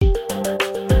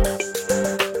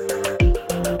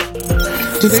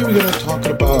Today we're going to talk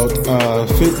about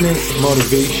fitness,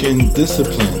 motivation,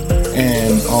 discipline,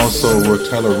 and also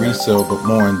Rotella resale, but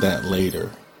more on that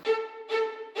later.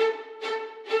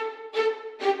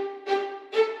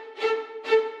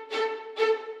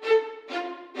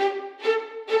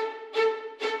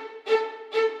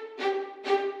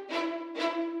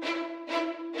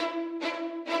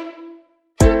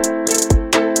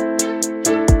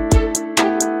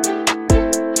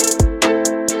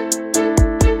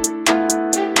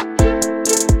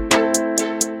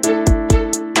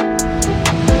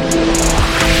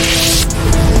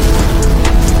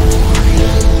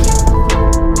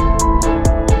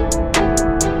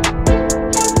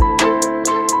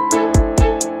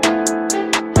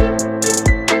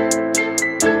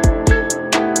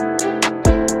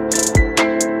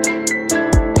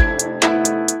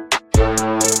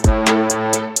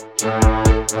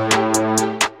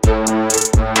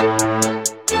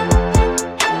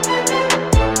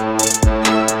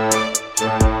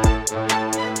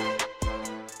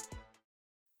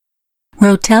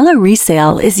 Rotella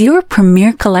Resale is your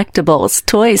premier collectibles,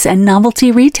 toys, and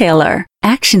novelty retailer.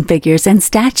 Action figures and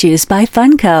statues by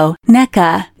Funko,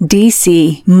 NECA,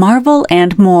 DC, Marvel,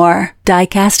 and more.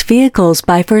 Die-cast vehicles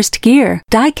by First Gear,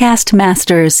 Die-cast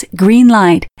Masters,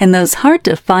 Greenlight, and those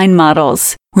hard-to-find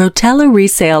models. Rotella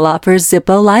Resale offers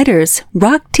Zippo lighters,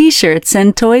 rock t-shirts,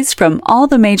 and toys from all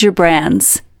the major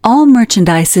brands. All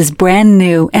merchandise is brand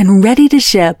new and ready to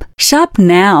ship. Shop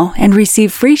now and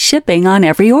receive free shipping on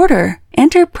every order.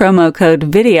 Enter promo code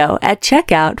VIDEO at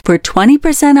checkout for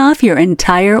 20% off your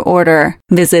entire order.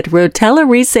 Visit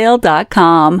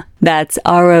RotellaResale.com. That's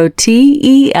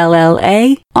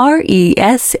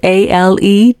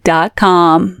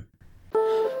RotellaResale.com.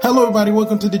 Hello everybody,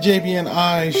 welcome to the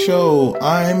JB&I show.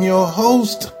 I am your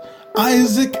host,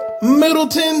 Isaac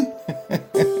Middleton.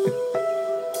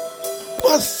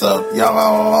 What's up,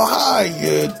 y'all? How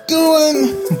you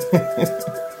doing?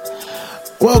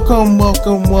 Welcome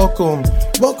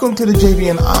to the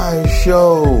JB&I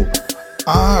show.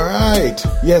 All right.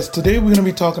 Yes, today we're going to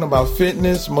be talking about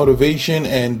fitness, motivation,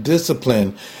 and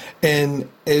discipline. And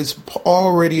it's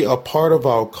already a part of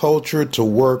our culture to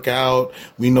work out.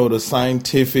 We know the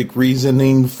scientific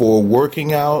reasoning for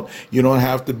working out. You don't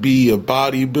have to be a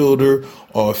bodybuilder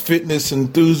or a fitness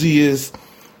enthusiast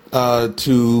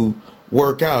to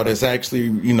work out. Is actually,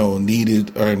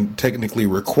 needed or technically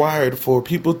required for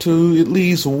people to at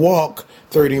least walk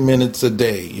 30 minutes a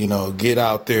day, get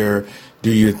out there,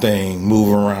 do your thing,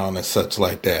 move around and such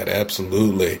like that.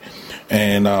 Absolutely.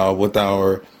 And with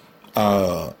our,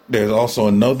 there's also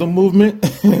another movement,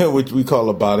 which we call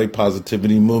a body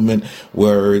positivity movement,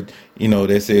 where,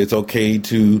 they say it's okay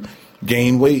to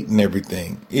gain weight and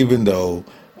everything, even though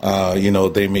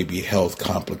there may be health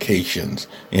complications,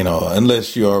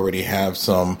 unless you already have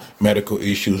some medical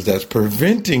issues that's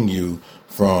preventing you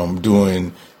from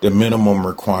doing the minimum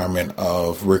requirement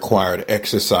of required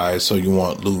exercise so you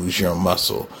won't lose your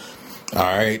muscle. All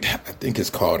right. I think it's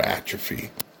called atrophy.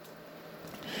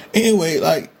 Anyway,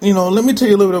 let me tell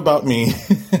you a little bit about me.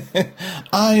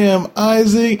 I am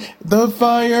Isaac the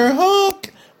Fire Hawk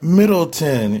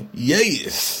Middleton.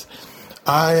 Yes.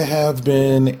 I have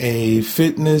been a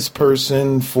fitness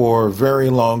person for a very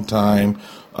long time,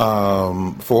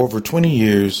 for over 20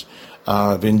 years.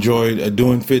 I've enjoyed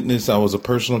doing fitness. I was a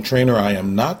personal trainer. I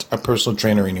am not a personal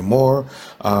trainer anymore,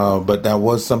 but that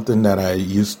was something that I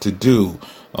used to do,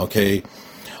 okay?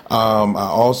 I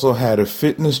also had a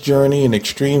fitness journey, an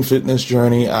extreme fitness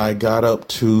journey. I got up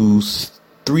to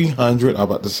 300, I'm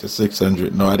about to say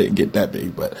 600. No, I didn't get that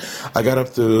big, but I got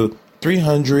up to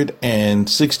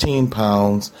 316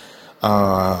 pounds.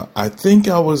 I think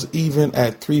I was even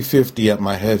at 350 at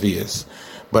my heaviest,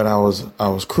 but I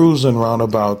was cruising around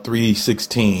about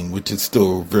 316, which is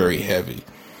still very heavy.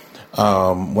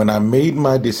 When I made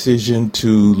my decision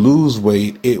to lose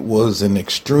weight, it was an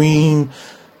extreme,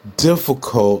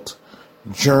 difficult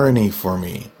journey for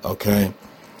me. Okay.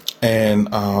 And,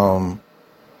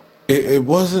 it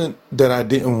wasn't that I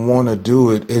didn't want to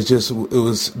do it. It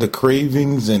was the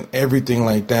cravings and everything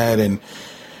like that. And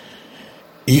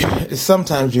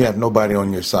sometimes you have nobody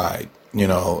on your side.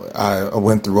 I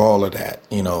went through all of that,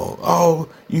 oh,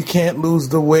 you can't lose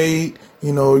the weight.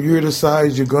 You're the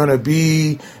size you're going to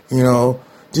be,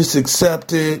 just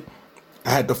accept it. I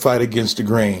had to fight against the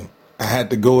grain. I had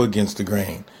to go against the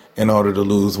grain in order to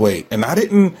lose weight. And I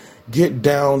didn't get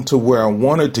down to where I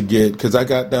wanted to get, because I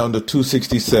got down to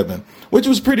 267, which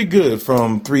was pretty good.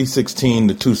 From 316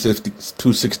 to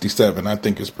 267, I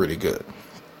think is pretty good.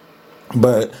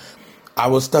 But I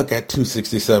was stuck at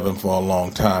 267 for a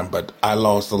long time, but I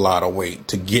lost a lot of weight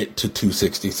to get to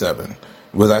 267.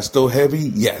 Was I still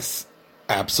heavy? Yes.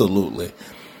 Absolutely.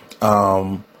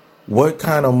 What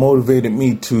kind of motivated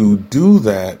me to do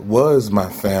that was my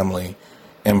family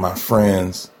and my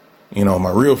friends,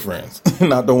 my real friends,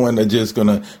 not the one that just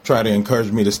gonna try to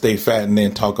encourage me to stay fat and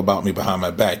then talk about me behind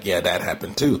my back. Yeah, that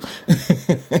happened too.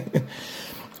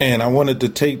 And I wanted to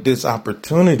take this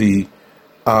opportunity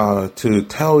to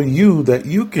tell you that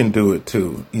you can do it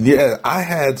too. Yeah, I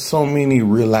had so many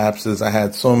relapses. I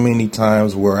had so many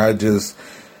times where I just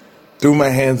threw my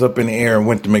hands up in the air and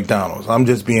went to McDonald's. I'm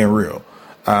just being real.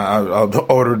 I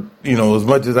ordered, as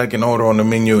much as I can order on the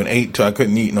menu and ate till I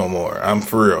couldn't eat no more. I'm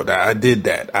for real. I did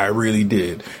that. I really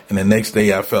did. And the next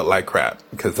day I felt like crap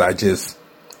because I just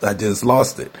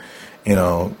lost it.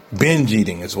 Binge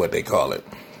eating is what they call it.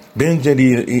 Binge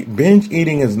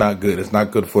eating is not good. It's not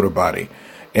good for the body.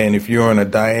 And if you're on a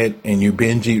diet and you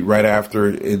binge eat right after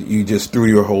it, you just threw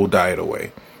your whole diet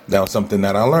away. That was something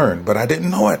that I learned, but I didn't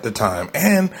know at the time.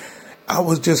 And I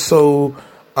was just so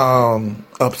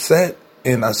upset.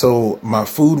 And so my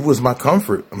food was my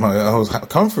comfort. I was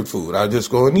comfort food. I just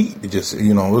go and eat. It just,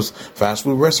 it was fast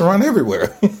food restaurant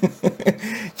everywhere.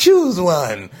 Choose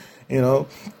one,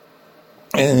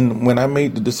 And when I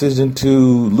made the decision to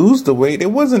lose the weight, it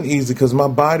wasn't easy because my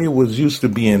body was used to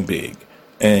being big.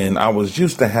 And I was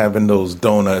used to having those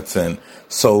donuts and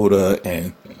soda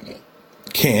and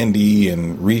candy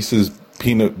and Reese's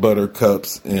peanut butter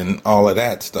cups and all of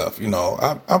that stuff.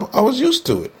 I was used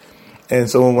to it. And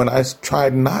so when I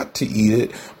tried not to eat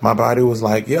it, my body was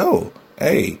like, yo,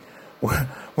 hey,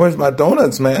 where's my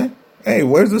donuts, man? Hey,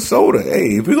 where's the soda?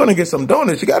 Hey, if you're going to get some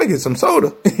donuts, you got to get some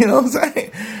soda. You know what I'm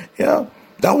saying?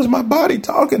 That was my body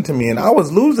talking to me. And I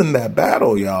was losing that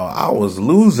battle, y'all. I was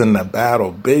losing the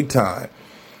battle big time.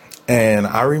 And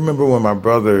I remember when my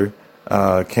brother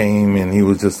came and he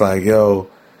was just like, yo,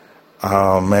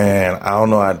 oh man, I don't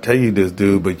know how to tell you this,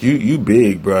 dude, but you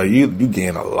big, bro. You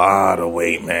gain a lot of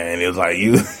weight, man. It was like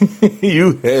you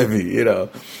heavy,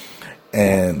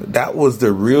 And that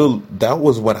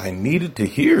was what I needed to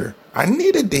hear. I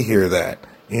needed to hear that,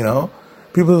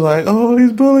 People are like, oh,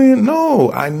 he's bullying.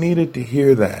 No, I needed to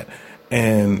hear that.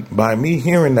 And by me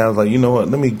hearing that, I was like, you know what?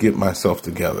 Let me get myself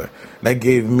together. That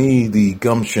gave me the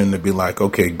gumption to be like,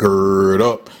 okay, gird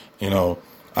up.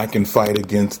 I can fight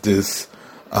against this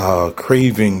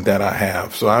craving that I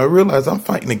have. So I realized I'm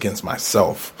fighting against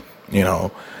myself.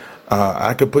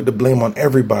 I could put the blame on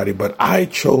everybody, but I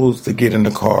chose to get in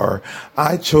the car.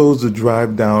 I chose to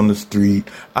drive down the street.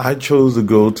 I chose to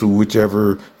go to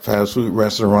whichever fast food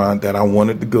restaurant that I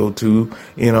wanted to go to,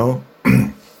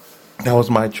 That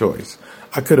was my choice.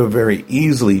 I could have very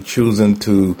easily chosen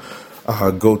to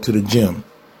go to the gym.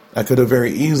 I could have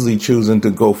very easily chosen to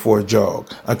go for a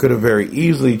jog. I could have very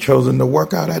easily chosen to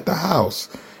work out at the house,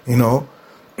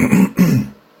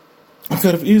 I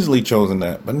could have easily chosen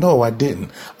that, but no, I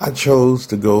didn't. I chose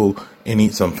to go and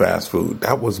eat some fast food.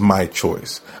 That was my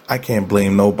choice. I can't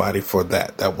blame nobody for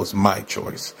that. That was my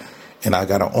choice. And I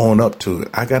got to own up to it.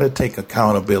 I got to take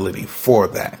accountability for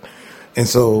that. And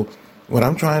so what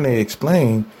I'm trying to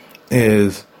explain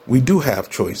is we do have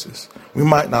choices. We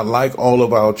might not like all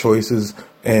of our choices.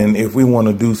 And if we want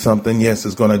to do something, yes,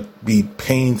 it's going to be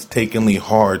painstakingly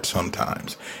hard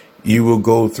sometimes. You will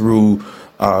go through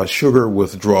sugar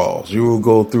withdrawals. You will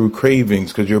go through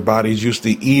cravings because your body's used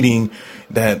to eating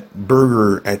that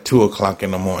burger at 2:00 in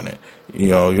the morning. You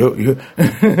know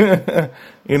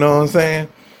what I'm saying?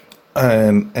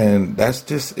 And that's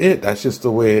just it. That's just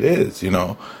the way it is,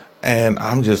 And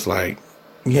I'm just like,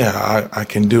 yeah, I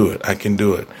can do it. I can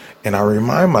do it. And I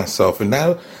remind myself, and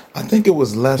now I think it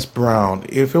was Les Brown.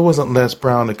 If it wasn't Les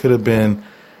Brown, it could have been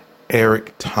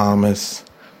Eric Thomas.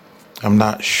 I'm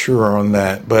not sure on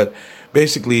that, but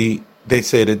basically they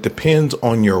said it depends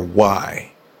on your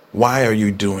why. Why are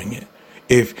you doing it?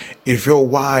 If your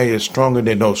why is stronger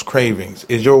than those cravings,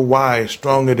 is your why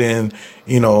stronger than,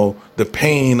 the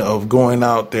pain of going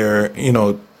out there, is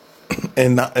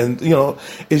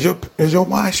your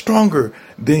why stronger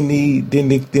than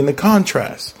the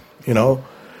contrast,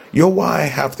 Your why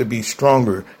have to be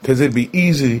stronger because it'd be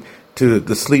easy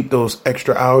to sleep those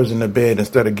extra hours in the bed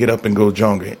instead of get up and go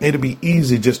jogging. It'd be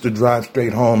easy just to drive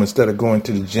straight home instead of going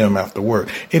to the gym after work.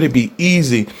 It'd be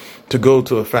easy to go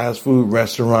to a fast food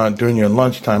restaurant during your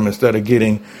lunchtime instead of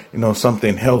getting,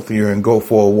 something healthier and go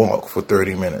for a walk for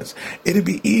 30 minutes. It'd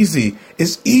be easy.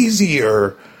 It's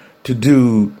easier to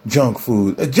do junk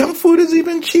food. Junk food is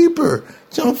even cheaper.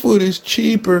 Junk food is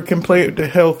cheaper compared to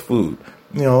health food.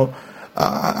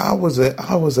 I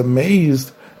was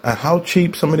amazed at how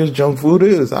cheap some of this junk food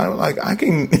is. I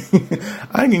can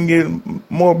I can get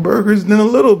more burgers than a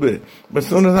little bit. But as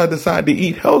soon as I decide to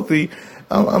eat healthy,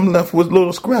 I'm left with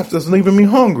little scraps that's leaving me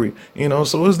hungry,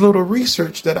 so it's little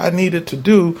research that I needed to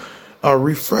do,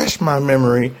 refresh my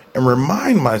memory and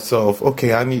remind myself,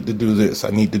 okay, I need to do this. I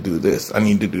need to do this. I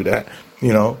need to do that,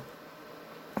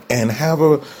 and have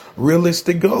a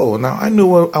realistic goal. Now, I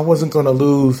knew I wasn't going to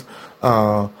lose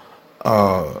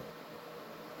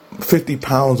 50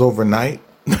 pounds overnight.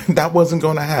 That wasn't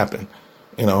going to happen,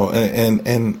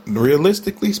 and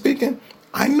realistically speaking,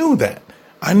 I knew that.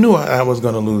 I knew I was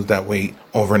going to lose that weight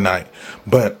overnight,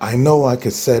 but I know I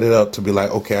could set it up to be like,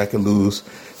 okay, I could lose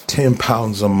 10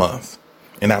 pounds a month.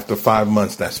 And after 5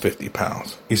 months, that's 50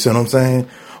 pounds. You see what I'm saying?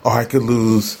 Or I could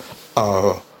lose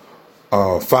 5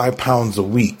 pounds a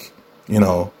week. It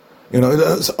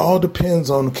all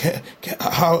depends on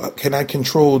how can I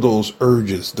control those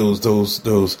urges,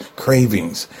 those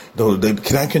cravings.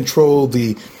 Can I control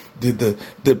the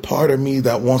part of me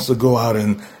that wants to go out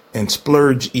and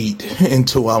splurge eat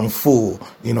until I'm full?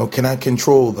 Can I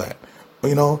control that?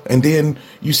 And then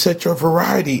you set your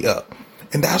variety up.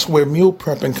 And that's where meal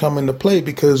prepping come into play,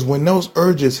 because when those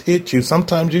urges hit you,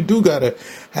 sometimes you do got to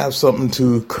have something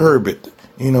to curb it,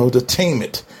 to tame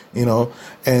it,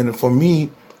 And for me,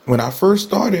 when I first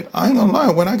started, I ain't gonna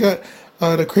lie, when I got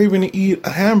the craving to eat a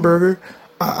hamburger,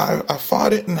 I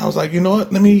fought it, and I was like, you know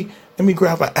what? Let me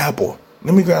grab an apple.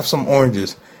 Let me grab some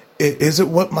oranges. Is it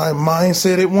what my mind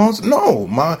said it wants? No,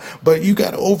 but you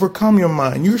got to overcome your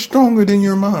mind. You're stronger than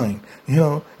your mind.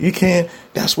 You can't.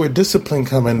 That's where discipline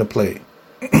come into play.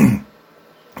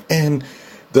 And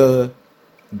the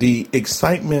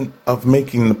excitement of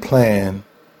making the plan,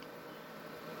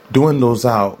 doing those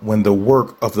out when the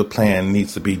work of the plan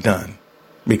needs to be done,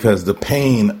 because the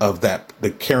pain of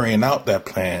the carrying out that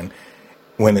plan,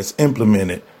 when it's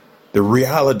implemented, the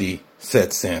reality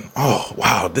sets in. Oh,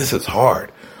 wow, this is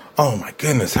hard. Oh my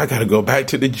goodness, I got to go back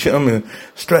to the gym and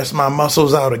stress my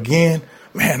muscles out again.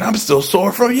 Man, I'm still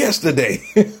sore from yesterday.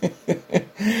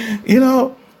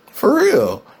 For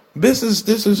real. This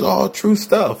is all true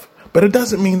stuff, but it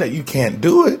doesn't mean that you can't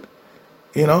do it.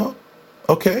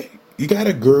 Okay, you got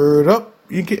to gird up,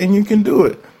 you can do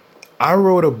it. I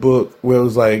wrote a book where it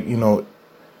was like,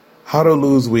 how to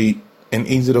lose weight and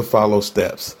easy to follow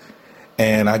steps.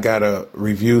 And I got a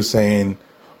review saying,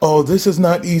 oh, this is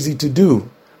not easy to do.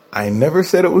 I never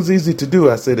said it was easy to do.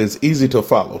 I said it's easy to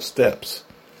follow steps.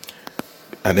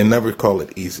 I didn't never call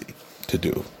it easy to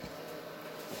do.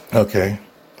 Okay.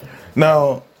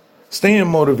 Now, staying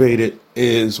motivated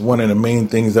is one of the main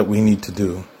things that we need to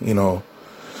do.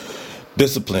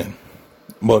 Discipline,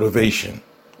 motivation,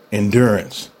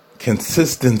 endurance,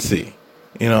 consistency,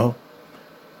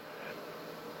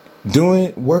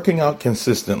 working out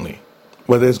consistently,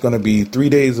 whether it's going to be 3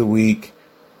 days a week,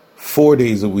 4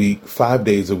 days a week, 5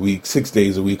 days a week, 6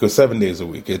 days a week, or 7 days a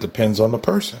week. It depends on the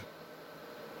person.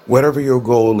 Whatever your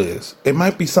goal is, it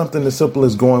might be something as simple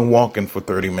as going walking for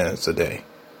 30 minutes a day.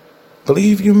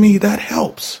 Believe you me, that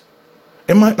helps.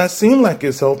 It might not seem like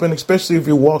it's helping, especially if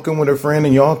you're walking with a friend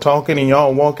and y'all talking and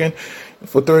y'all walking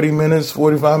for 30 minutes,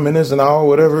 45 minutes, an hour,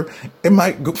 whatever. It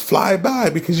might fly by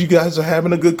because you guys are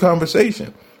having a good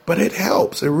conversation. But it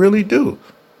helps. It really do.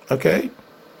 Okay?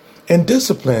 And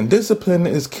discipline. Discipline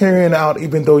is carrying out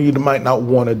even though you might not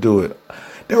want to do it.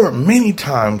 There were many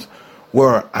times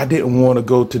where I didn't want to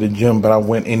go to the gym, but I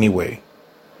went anyway.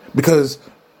 Because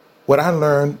what I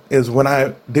learned is when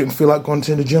I didn't feel like going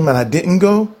to the gym and I didn't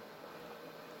go,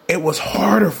 it was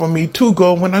harder for me to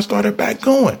go when I started back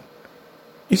going.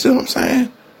 You see what I'm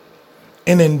saying?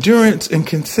 And endurance and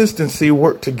consistency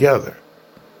work together.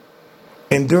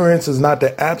 Endurance is not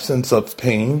the absence of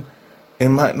pain. It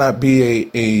might not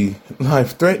be a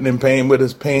life-threatening pain, but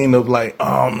it's pain of like,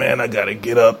 oh man, I got to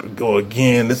get up and go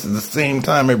again. This is the same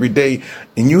time every day.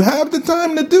 And you have the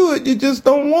time to do it. You just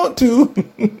don't want to.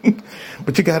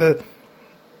 But you got to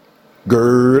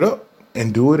gird up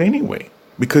and do it anyway,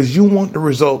 because you want the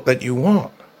result that you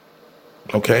want.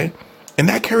 Okay? And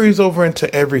that carries over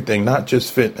into everything, not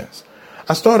just fitness.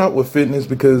 I started out with fitness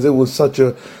because it was such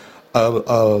a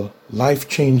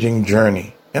life-changing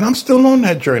journey. And I'm still on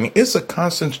that journey. It's a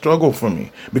constant struggle for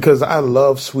me because I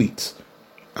love sweets.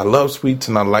 I love sweets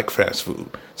and I like fast food.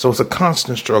 So it's a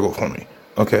constant struggle for me.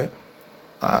 Okay?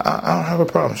 I don't have a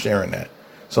problem sharing that.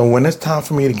 So when it's time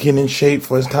for me to get in shape,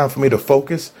 when it's time for me to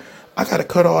focus, I got to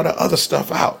cut all the other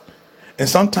stuff out. And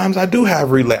sometimes I do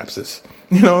have relapses.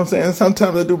 You know what I'm saying?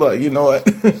 Sometimes I do, but you know what?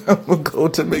 I'm going to go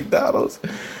to McDonald's.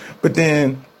 But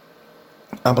then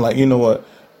I'm like, you know what?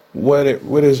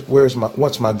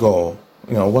 What's my goal?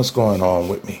 What's going on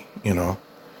with me,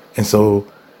 And so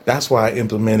that's why I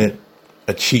implemented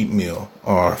a cheat meal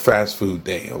or a fast food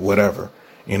day or whatever.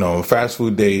 Fast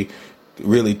food day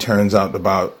really turns out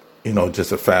about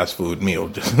just a fast food meal,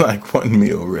 just like one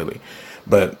meal really,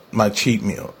 but my cheat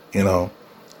meal,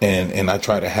 and I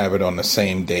try to have it on the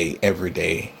same day every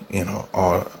day,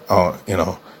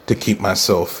 to keep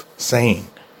myself sane.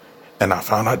 And I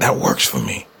found out that works for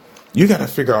me. You got to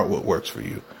figure out what works for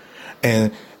you.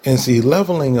 And see,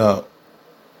 leveling up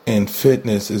in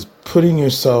fitness is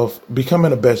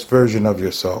becoming the best version of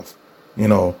yourself,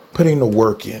 putting the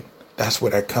work in. That's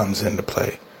where that comes into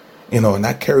play, and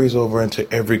that carries over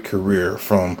into every career,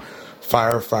 from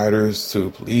firefighters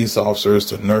to police officers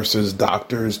to nurses,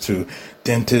 doctors to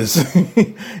dentists,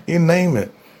 you name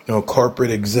it,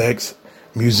 corporate execs,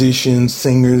 musicians,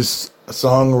 singers,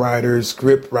 songwriters,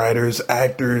 script writers,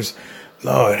 actors,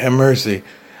 Lord have mercy.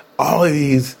 All of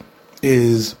these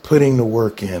is putting the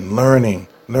work in, learning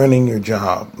your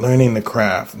job, learning the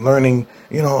craft, learning,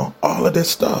 all of this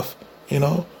stuff,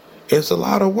 it's a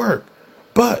lot of work.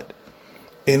 But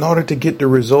in order to get the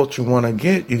results you want to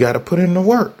get, you got to put in the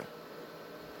work.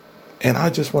 And I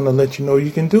just want to let you know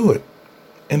you can do it.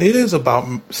 And it is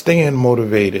about staying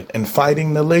motivated and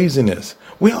fighting the laziness.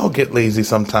 We all get lazy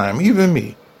sometime, even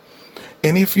me.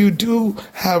 And if you do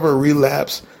have a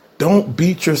relapse, don't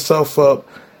beat yourself up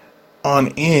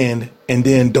on end and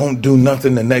then don't do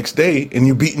nothing the next day and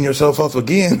you beating yourself up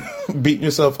again,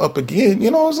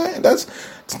 You know what I'm saying?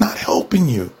 It's not helping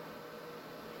you.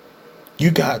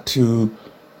 You got to,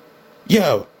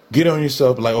 get on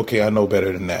yourself like, okay, I know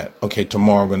better than that. Okay,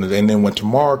 tomorrow and then when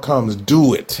tomorrow comes,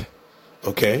 do it.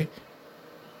 Okay?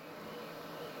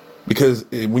 Because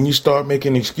when you start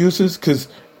making excuses, because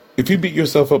if you beat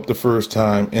yourself up the first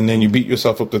time and then you beat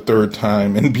yourself up the third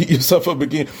time and beat yourself up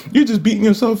again, you're just beating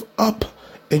yourself up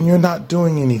and you're not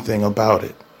doing anything about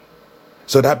it.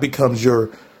 So that becomes your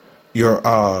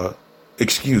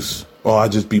excuse. Oh, I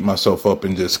just beat myself up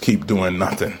and just keep doing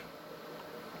nothing.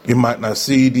 You might not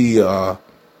see the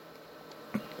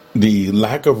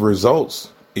lack of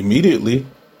results immediately,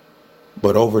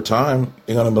 but over time,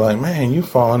 you're going to be like, man, you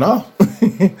falling off.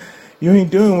 You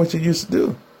ain't doing what you used to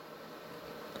do.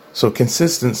 So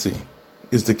consistency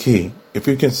is the key. If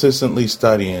you're consistently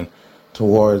studying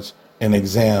towards an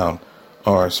exam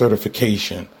or a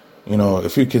certification,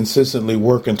 if you're consistently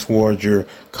working towards your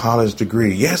college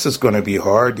degree, yes, it's going to be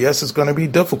hard. Yes, it's going to be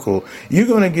difficult. You're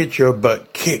going to get your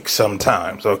butt kicked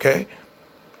sometimes, okay?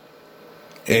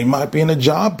 It might be in a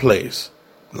job place.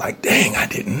 Like, dang, I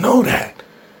didn't know that,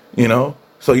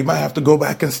 So you might have to go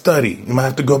back and study. You might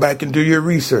have to go back and do your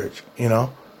research,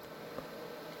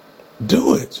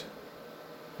 Do it.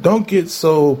 Don't get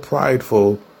so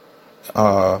prideful,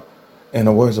 in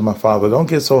the words of my father, don't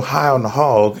get so high on the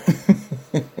hog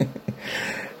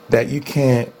that you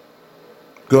can't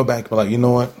go back and be like, you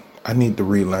know what? I need to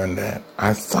relearn that.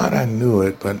 I thought I knew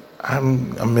it, but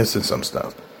I'm missing some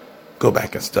stuff. Go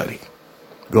back and study.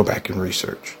 Go back and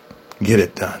research. Get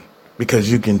it done.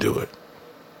 Because you can do it.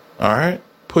 All right?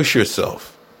 Push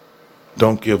yourself.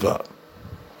 Don't give up.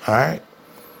 All right?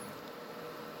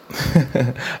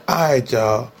 All right,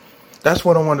 y'all. That's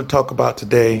what I want to talk about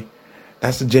today.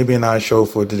 That's the JB&I show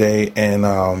for today.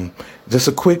 And just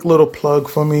a quick little plug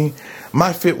for me.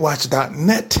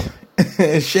 MyFitWatch.net.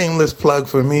 Shameless plug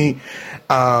for me.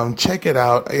 Check it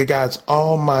out. It got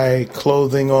all my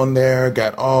clothing on there.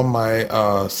 Got all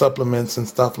my supplements and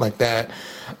stuff like that.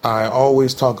 I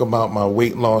always talk about my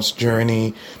weight loss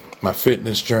journey, my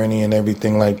fitness journey and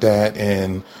everything like that.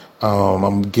 And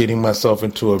I'm getting myself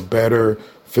into a better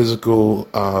physical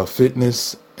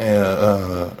fitness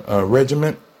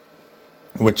regimen,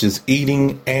 which is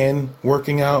eating and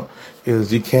working out.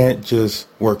 Is you can't just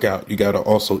work out. You got to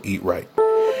also eat right.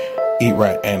 Eat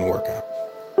right and work out.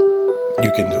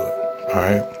 You can do it. All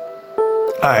right.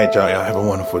 All right, y'all. Have a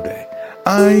wonderful day.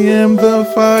 I am the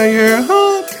fire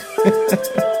hawk.